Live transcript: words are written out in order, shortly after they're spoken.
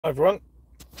Hi everyone.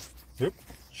 Oop,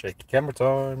 shaky camera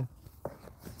time. Hi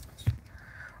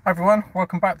everyone,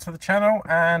 welcome back to the channel,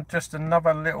 and just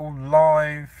another little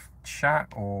live chat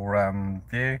or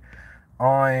view.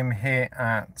 I'm here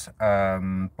at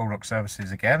Bulldog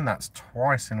Services again. That's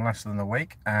twice in less than a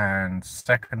week, and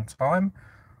second time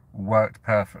worked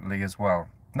perfectly as well.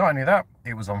 Not only that,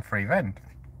 it was on free vend.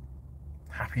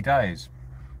 Happy days.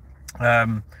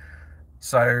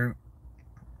 So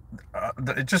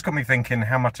it just got me thinking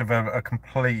how much of a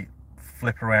complete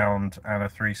flip around and a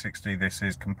 360 this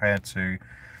is compared to,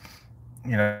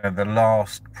 you know, the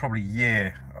last probably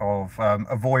year of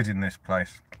avoiding this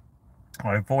place.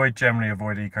 I generally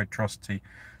avoid eco-trocity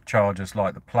chargers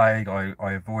like the plague.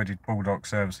 I avoided Bulldog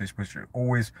Services, which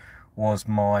always was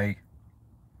my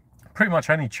pretty much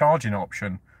only charging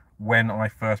option when I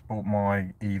first bought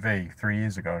my EV 3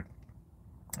 years ago.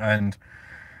 And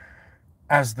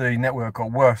as the network got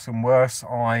worse and worse,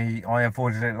 I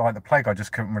avoided it like the plague. I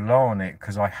just couldn't rely on it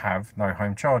because I have no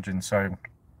home charging. So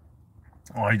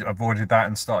I avoided that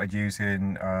and started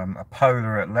using a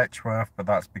Polar at Letchworth, but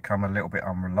that's become a little bit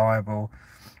unreliable.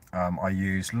 I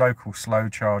use local slow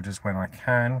chargers when I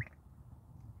can.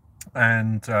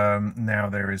 And now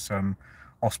there is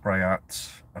Osprey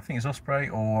at, I think it's Osprey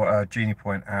or Genie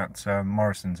Point at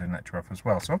Morrison's in Letchworth as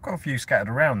well. So I've got a few scattered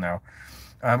around now.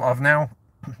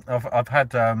 I've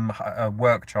had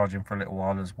work charging for a little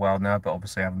while as well now, but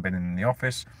obviously I haven't been in the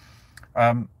office.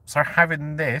 So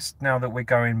having this, now that we're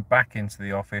going back into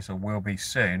the office, or will be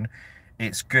soon,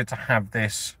 it's good to have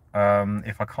this.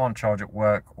 If I can't charge at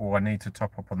work or I need to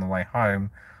top up on the way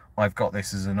home, I've got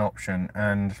this as an option.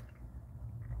 And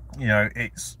you know,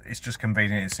 it's just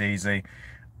convenient, it's easy.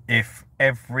 If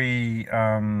every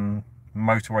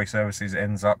motorway services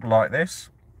ends up like this,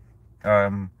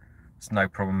 it's no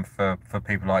problem for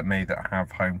people like me that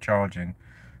have home charging.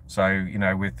 So, you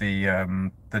know, with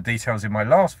the details in my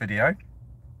last video,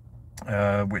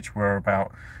 which were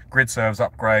about grid serves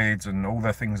upgrades and all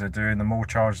the things they're doing, the more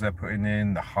charge they're putting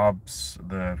in, the hubs,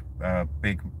 the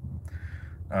big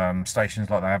stations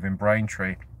like they have in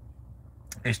Braintree,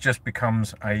 it just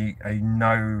becomes a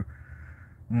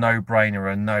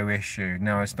no-brainer, a no issue.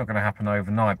 Now, it's not going to happen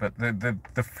overnight, but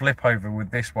the flip over with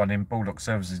this one in Bulldog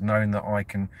Services, knowing that I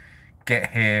can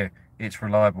get here, it's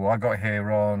reliable. I got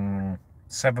here on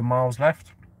 7 miles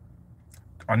left.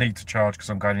 I need to charge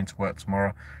because I'm going into work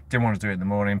tomorrow. Didn't want to do it in the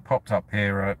morning. Popped up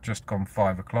here at just gone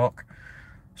 5 o'clock.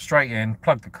 Straight in,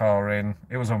 plugged the car in.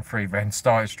 It was on free vend,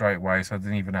 started straight away, so I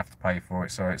didn't even have to pay for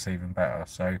it, so it's even better.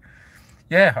 So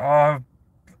yeah,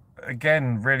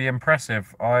 again, really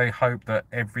impressive. I hope that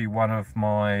every one of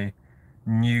my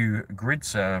new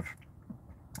GridServe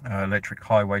electric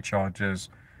highway chargers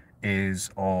is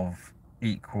of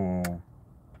equal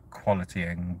quality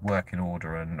and working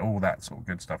order and all that sort of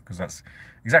good stuff, because that's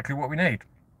exactly what we need.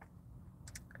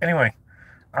 Anyway,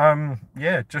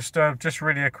 yeah, just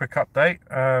really a quick update.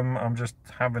 I'm just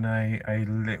having a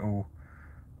little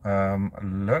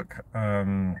look.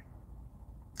 I'm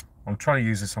trying to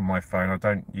use this on my phone. I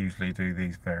don't usually do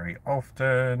these very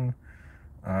often,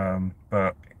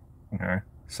 but you know,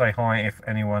 say hi if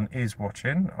anyone is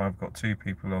watching. I've got 2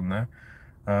 people on there.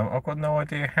 I've got no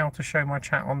idea how to show my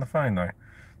chat on the phone though,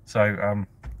 so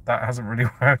that hasn't really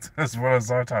worked as well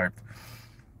as I'd hoped.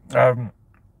 But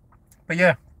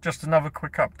yeah, just another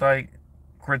quick update.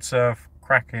 GridServe,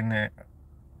 cracking it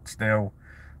still.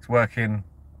 It's working,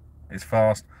 it's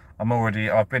fast.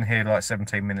 I've been here like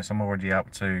 17 minutes. I'm already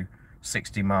up to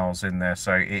 60 miles in there,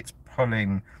 so it's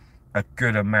pulling a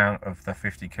good amount of the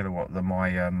 50 kilowatt that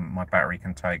my battery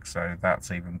can take, so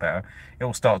that's even better. It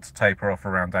will start to taper off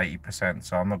around 80%,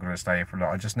 so I'm not going to stay here for a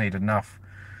lot. I just need enough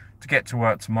to get to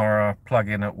work tomorrow, plug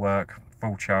in at work,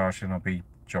 full charge, and I'll be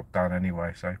job done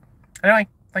anyway. So anyway,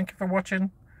 thank you for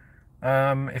watching.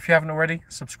 If you haven't already,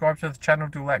 subscribe to the channel,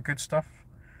 do all that good stuff.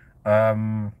 I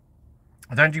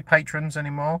don't do patrons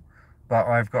anymore, but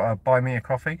I've got a buy me a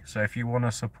coffee. So if you want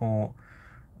to support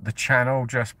the channel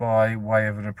just by way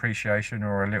of an appreciation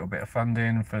or a little bit of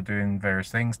funding for doing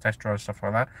various things, test drives, stuff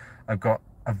like that, I've got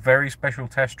a very special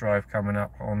test drive coming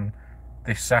up on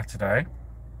this Saturday.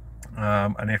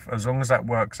 And as long as that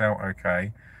works out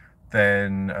okay,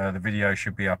 then the video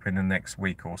should be up in the next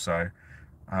week or so.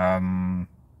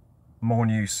 More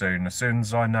news soon. As soon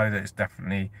as I know that it's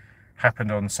definitely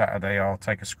happened on Saturday, I'll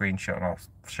take a screenshot and I'll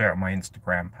share it on my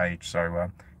Instagram page.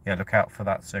 So yeah, look out for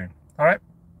that soon. All right,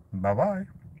 bye bye.